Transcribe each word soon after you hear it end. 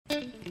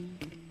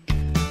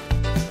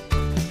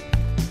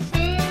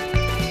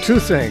two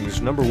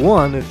things. Number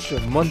one, it's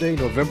Monday,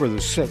 November the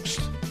 6th.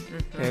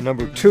 Mm-hmm. And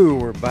number two,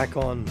 we're back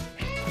on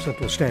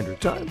Central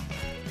Standard Time.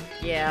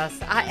 Yes.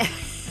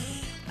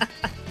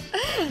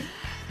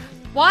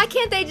 Why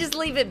can't they just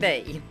leave it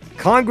be?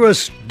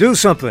 Congress, do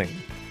something.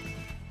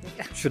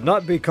 Should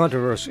not be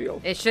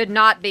controversial. It should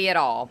not be at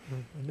all.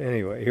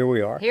 Anyway, here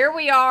we are. Here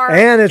we are.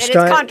 And it's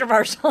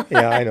controversial.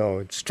 Yeah, I know.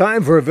 It's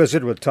time for a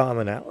visit with Tom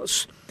and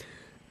Alice.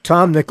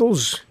 Tom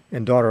Nichols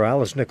and daughter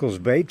Alice Nichols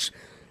Bates,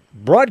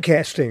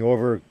 broadcasting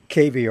over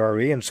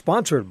KVRE and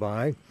sponsored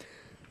by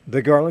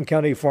the Garland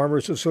County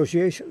Farmers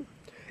Association,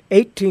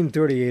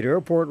 1838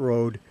 Airport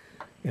Road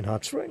in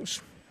Hot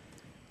Springs.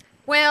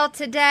 Well,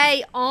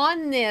 today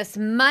on this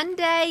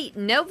Monday,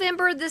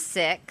 November the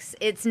 6th,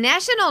 it's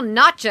National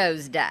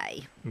Nachos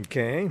Day.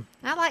 Okay.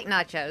 I like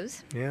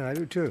nachos. Yeah, I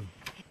do too.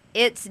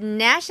 It's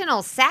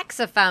National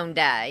Saxophone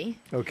Day.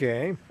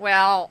 Okay.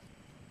 Well,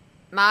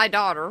 my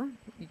daughter,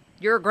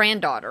 your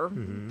granddaughter,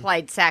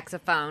 played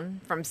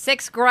saxophone from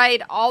 6th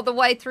grade all the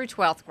way through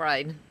 12th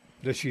grade.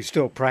 Does she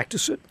still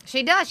practice it?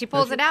 She does. She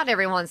pulls it out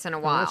every once in a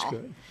while. Oh, that's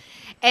good.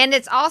 And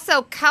it's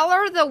also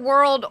Color the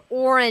World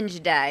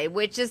Orange Day,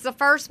 which is the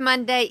first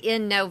Monday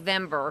in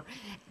November,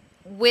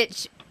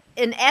 which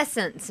in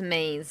essence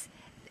means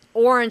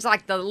orange,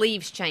 like the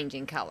leaves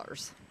changing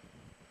colors.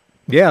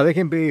 Yeah, they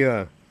can be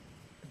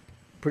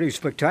pretty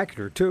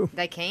spectacular, too.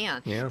 They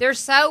can. Yeah. They're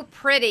so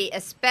pretty,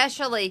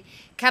 especially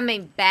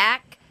coming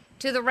back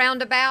to the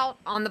roundabout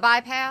on the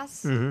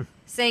bypass,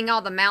 seeing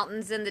all the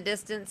mountains in the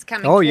distance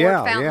coming toward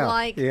Fountain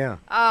Lake. Yeah.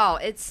 Oh,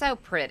 it's so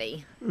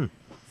pretty.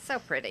 So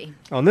pretty.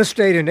 On this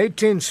date in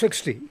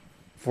 1860,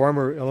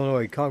 former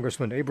Illinois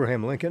Congressman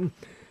Abraham Lincoln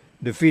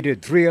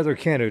defeated three other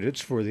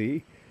candidates for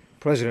the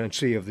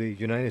presidency of the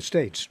United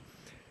States.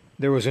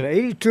 There was an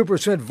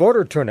 82%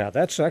 voter turnout.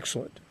 That's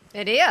excellent.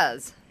 It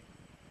is.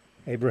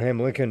 Abraham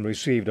Lincoln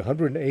received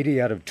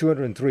 180 out of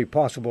 203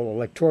 possible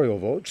electoral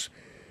votes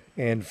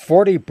and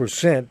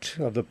 40%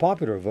 of the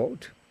popular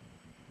vote.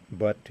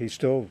 But he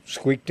still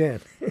squeaked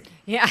in.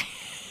 Yeah.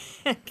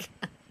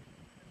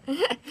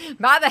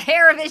 By the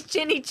hair of his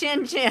chinny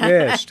chin chin.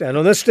 Yes, and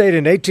on this date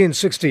in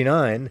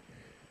 1869,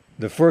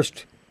 the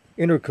first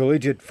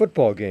intercollegiate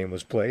football game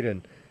was played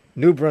in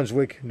New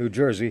Brunswick, New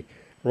Jersey.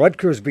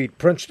 Rutgers beat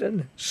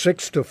Princeton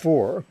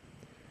 6-4.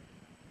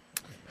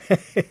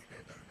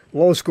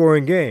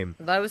 Low-scoring game.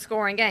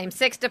 Low-scoring game,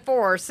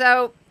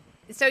 6-4.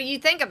 So you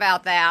think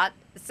about that.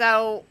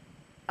 So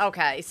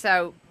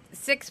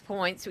 6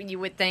 points you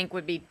would think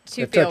would be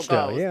two field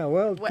goals. Yeah,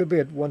 well, it could be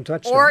at one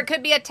touchdown. Or it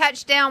could be a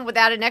touchdown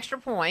without an extra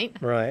point.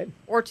 Right.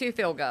 Or two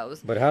field goals.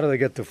 But how do they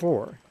get the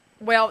 4?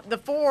 Well, the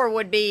 4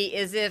 would be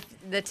as if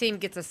the team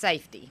gets a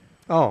safety.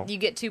 Oh. You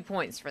get 2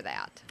 points for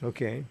that.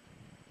 Okay.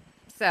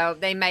 So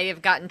they may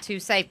have gotten 2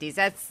 safeties.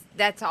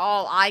 That's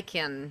all I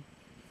can...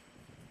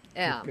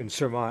 You can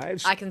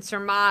surmise. I can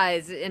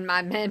surmise in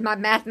my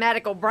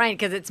mathematical brain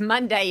because it's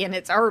Monday and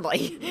it's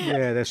early.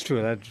 Yeah, that's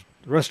true. The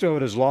rest of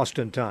it is lost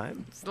in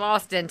time. It's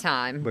lost in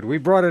time. But we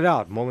brought it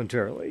out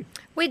momentarily.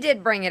 We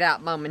did bring it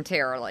out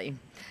momentarily.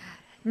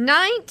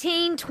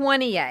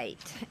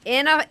 1928.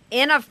 In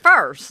a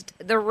first,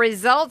 the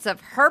results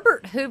of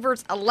Herbert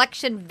Hoover's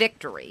election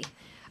victory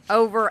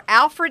over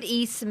Alfred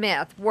E.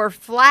 Smith were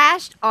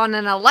flashed on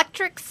an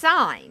electric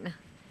sign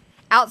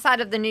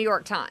outside of the New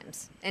York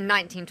Times in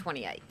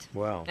 1928.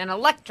 Wow. An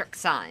electric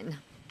sign.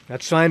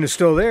 That sign is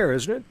still there,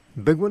 isn't it?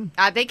 Big one?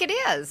 I think it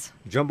is.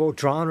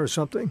 Jumbotron or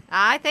something?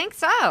 I think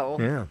so.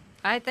 Yeah.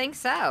 I think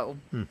so.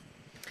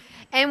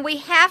 And we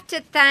have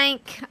to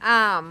thank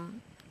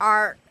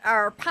our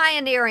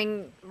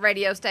pioneering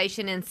radio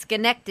station in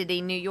Schenectady,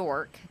 New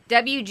York,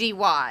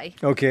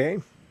 WGY. Okay.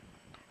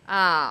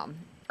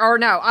 Or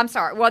no, I'm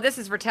sorry. Well, this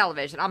is for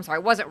television. I'm sorry.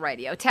 It wasn't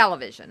radio.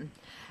 Television.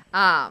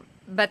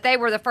 But they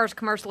were the first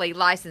commercially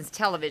licensed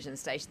television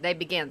station. They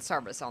began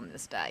service on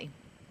this day.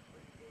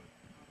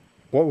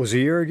 What was the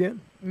year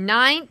again?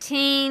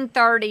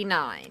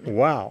 1939.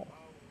 Wow.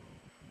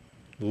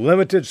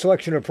 Limited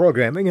selection of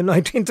programming in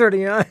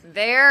 1939.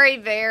 Very,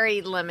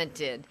 very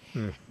limited.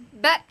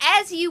 But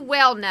as you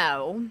well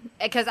know,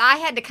 because I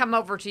had to come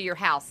over to your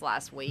house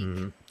last week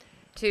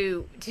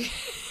to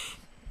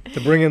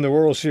bring in the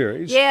World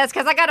Series. Yes,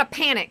 because I got a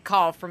panic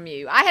call from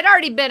you. I had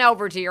already been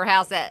over to your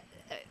house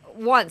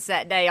once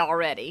that day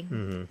already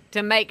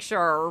to make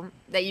sure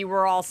that you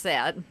were all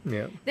set.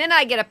 Yeah. Then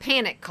I get a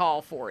panic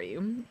call for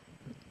you.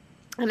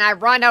 And I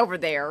run over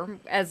there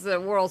as the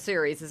World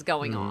Series is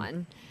going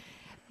on.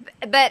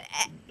 But,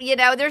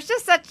 there's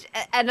just such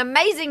an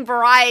amazing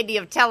variety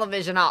of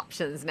television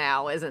options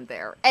now, isn't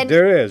there? And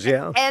there is,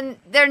 yeah. And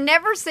there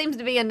never seems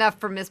to be enough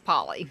for Miss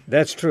Polly.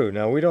 That's true.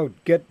 Now, we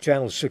don't get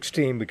Channel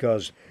 16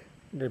 because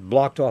It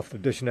blocked off the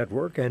Dish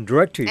Network and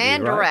DirecTV,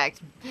 And right?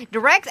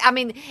 Direct, I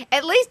mean,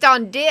 at least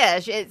on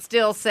Dish, it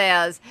still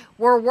says,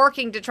 we're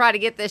working to try to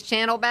get this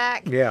channel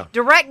back. Yeah.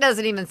 Direct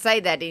doesn't even say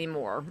that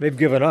anymore. They've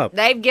given up.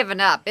 They've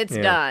given up. It's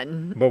Yeah.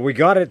 done. But we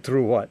got it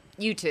through what?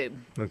 YouTube.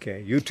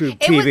 Okay,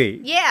 YouTube It was- TV.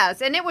 yes,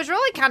 and it was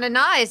really kind of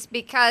nice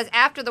because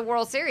after the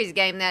World Series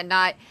game that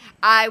night,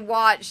 I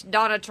watched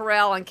Donna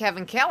Terrell and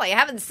Kevin Kelly. I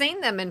haven't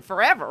seen them in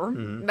forever,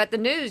 but the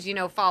news,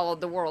 followed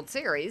the World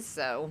Series,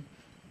 so.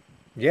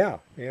 Yeah.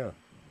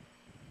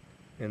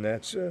 And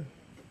that's a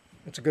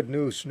good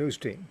news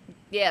team.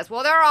 Yes,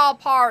 well, they're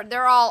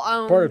all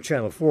owned. Part of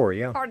Channel 4,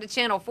 yeah. Part of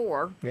Channel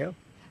 4, Yeah.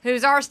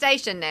 who's our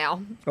station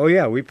now. Oh,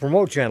 yeah, we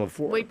promote Channel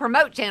 4 We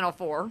promote Channel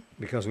 4.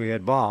 because we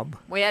had Bob.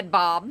 We had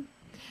Bob.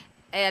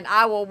 And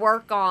I will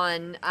work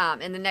on,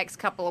 in the next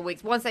couple of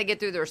weeks, once they get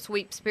through their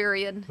sweeps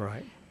period,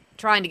 Right.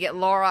 trying to get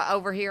Laura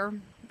over here.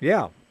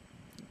 Yeah.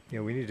 Yeah,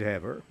 we need to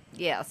have her.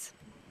 Yes.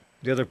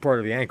 The other part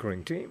of the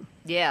anchoring team.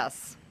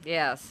 Yes.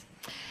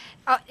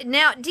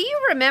 Now, do you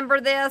remember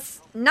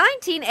this?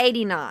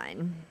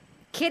 1989,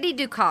 Kitty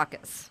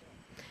Dukakis,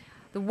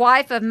 the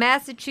wife of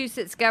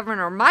Massachusetts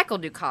Governor Michael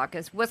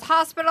Dukakis, was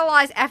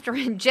hospitalized after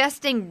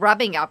ingesting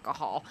rubbing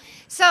alcohol.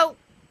 So,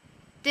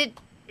 did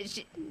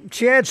she...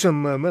 She had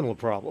some mental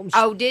problems.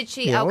 Oh, did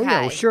she? Yeah,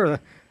 Okay. No, sure.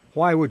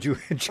 Why would you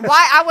ingest?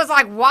 Why? I was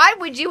like, why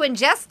would you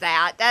ingest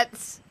that?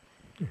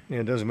 Yeah,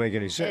 it doesn't make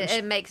any sense.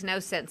 It makes no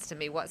sense to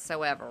me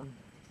whatsoever.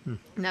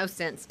 No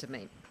sense to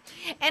me.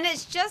 And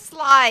it's just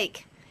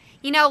like,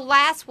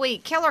 last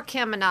week, Killer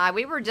Kim and I,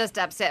 we were just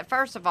upset.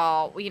 First of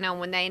all,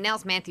 when they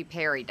announced Matthew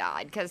Perry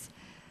died, because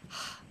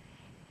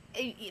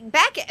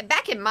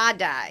back in my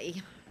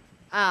day,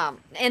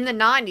 in the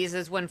 90s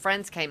is when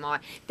Friends came on.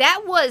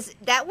 That was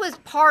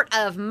part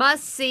of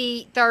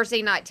must-see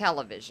Thursday night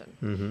television.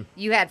 Mm-hmm.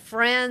 You had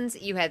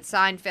Friends, you had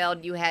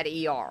Seinfeld, you had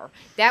ER.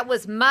 That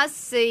was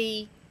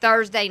must-see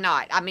Thursday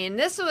night. I mean,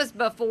 this was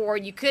before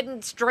you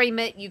couldn't stream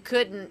it. You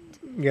couldn't.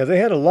 Yeah, they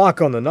had a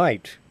lock on the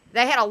night.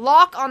 They had a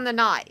lock on the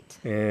night.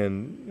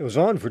 And it was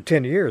on for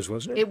 10 years,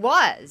 wasn't it? It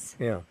was.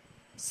 Yeah.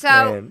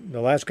 So And the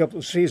last couple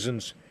of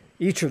seasons,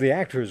 each of the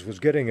actors was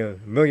getting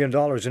 $1 million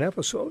an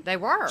episode. they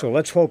were. So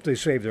let's hope they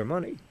save their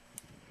money.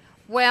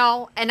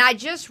 Well, and I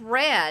just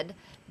read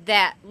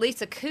that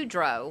Lisa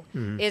Kudrow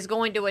is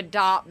going to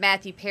adopt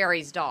Matthew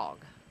Perry's dog.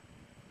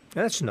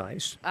 That's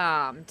nice.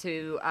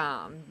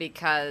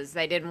 Because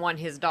they didn't want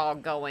his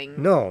dog going,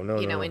 No.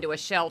 into a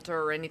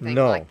shelter or anything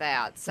No. like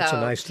that. So That's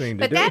a nice thing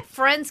to but do. that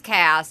Friends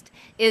cast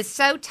is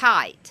so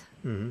tight.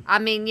 Mhm. I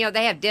mean,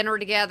 they have dinner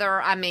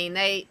together. I mean,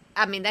 they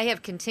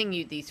have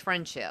continued these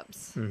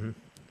friendships. Mhm.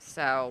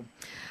 So,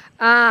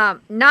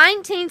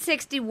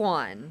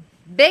 1961,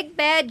 Big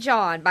Bad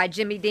John by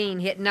Jimmy Dean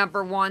hit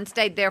 #1,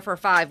 stayed there for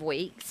 5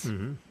 weeks.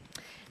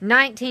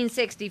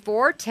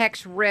 1964,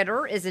 Tex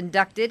Ritter is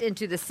inducted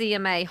into the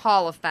CMA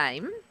Hall of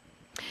Fame.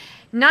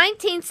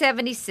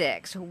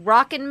 1976,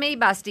 Rockin' Me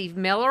by Steve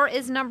Miller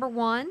is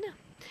 #1.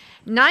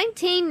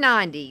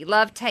 1990,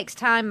 Love Takes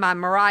Time by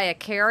Mariah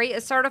Carey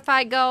is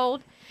certified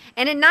gold.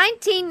 And in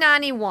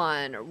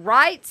 1991,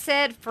 Right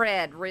Said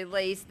Fred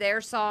released their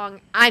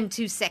song, I'm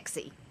Too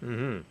Sexy,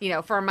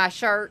 for my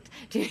shirt.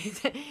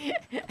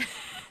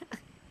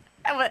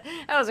 That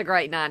was a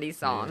great 90s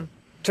song.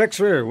 Tex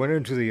Ritter went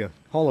into the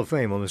Hall of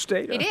Fame on the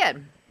state. He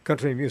did.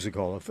 Country Music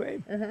Hall of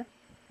Fame.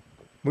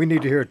 We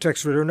need to hear a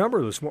Tex Ritter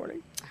number this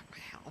morning.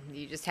 Well,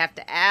 you just have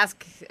to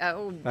ask.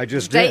 I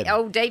just did.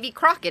 Davy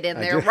Crockett in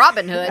there, did.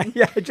 Robin Hood.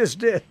 Yeah, I just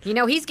did.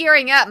 He's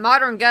gearing up.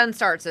 Modern Gun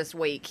starts this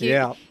week.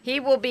 Yeah. He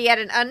will be at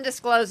an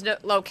undisclosed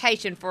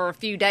location for a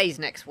few days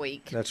next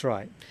week. That's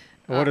right.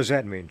 And what does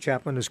that mean?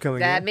 Chapman is coming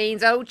That in?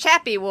 means old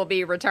Chappie will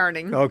be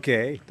returning.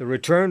 Okay. The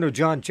return of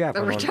John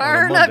Chapman. The on a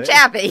return of Monday.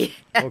 Chappie.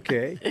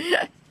 Okay.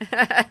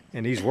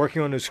 And he's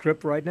working on his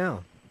script right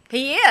now.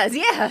 He is,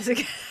 yes.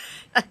 You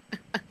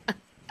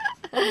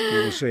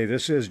will say,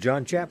 this is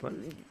John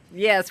Chapman.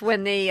 Yes,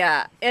 when the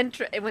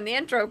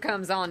intro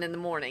comes on in the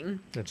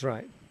morning. That's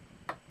right.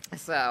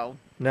 So,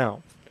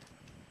 Now,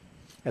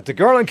 at the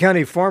Garland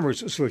County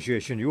Farmers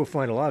Association, you will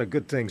find a lot of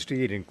good things to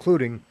eat,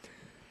 including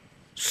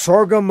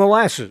sorghum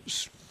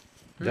molasses.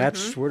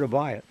 That's where to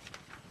buy it.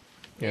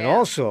 And Yeah.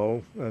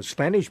 also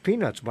Spanish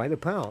peanuts by the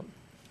pound.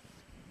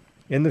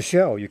 In the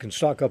shell, you can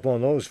stock up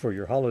on those for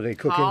your holiday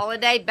cooking.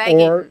 holiday baking.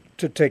 Or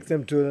to take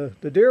them to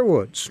the deer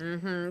woods.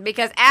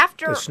 Because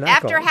after To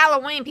snack on.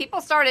 Halloween,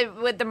 people started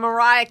with the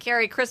Mariah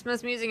Carey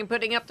Christmas music and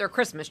putting up their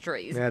Christmas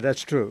trees. Yeah,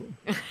 that's true.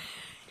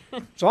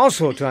 It's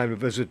also time to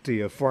visit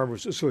the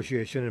Farmers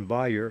Association and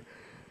buy your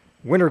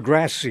winter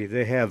grass seed.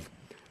 They have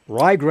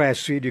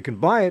ryegrass seed. You can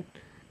buy it,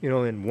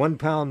 in 1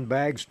 pound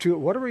bags,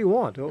 whatever you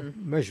want. They'll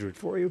measure it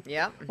for you.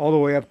 Yep. All the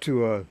way up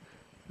to a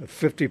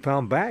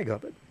 50-pound bag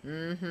of it.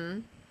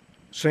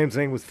 Same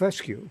thing with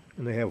fescue.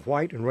 And they have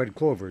white and red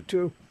clover,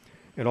 too.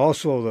 And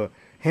also the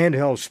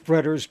handheld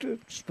spreaders to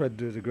spread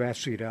the grass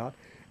seed out.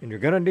 And you're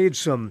going to need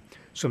some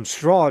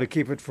straw to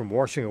keep it from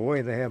washing away.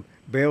 And they have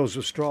bales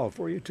of straw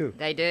for you, too.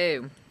 They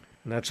do.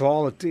 And that's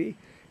all at the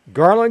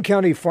Garland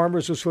County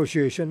Farmers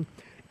Association,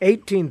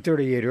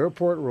 1838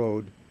 Airport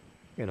Road,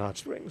 in Hot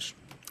Springs.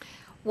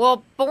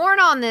 Well, born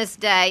on this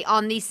day,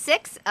 on the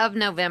 6th of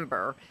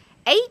November,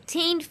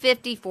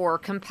 1854,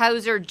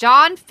 composer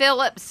John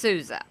Philip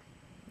Sousa.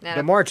 Now,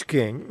 The March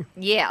King.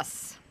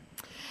 yes.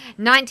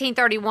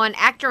 1931,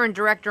 actor and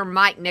director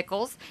Mike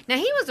Nichols. Now,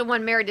 he was the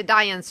one married to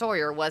Diane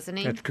Sawyer, wasn't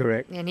he? That's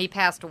correct. And he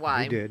passed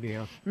away. He did,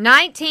 yeah.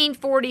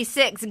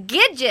 1946,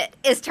 Gidget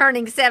is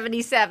turning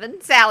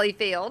 77, Sally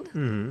Field.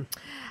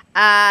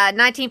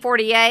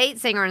 1948,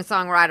 singer and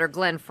songwriter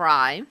Glenn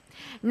Frey.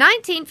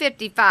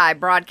 1955,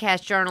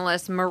 broadcast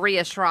journalist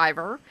Maria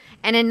Shriver.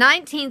 And in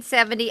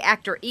 1970,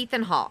 actor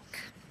Ethan Hawke.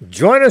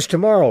 Join us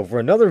tomorrow for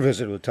another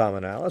visit with Tom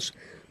and Alice,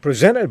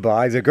 presented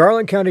by the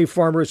Garland County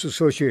Farmers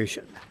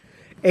Association.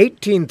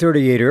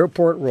 1838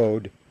 Airport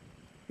Road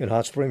in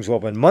Hot Springs,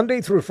 open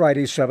Monday through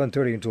Friday,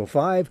 7:30 until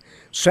 5,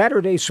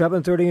 Saturday,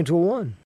 7:30 until 1.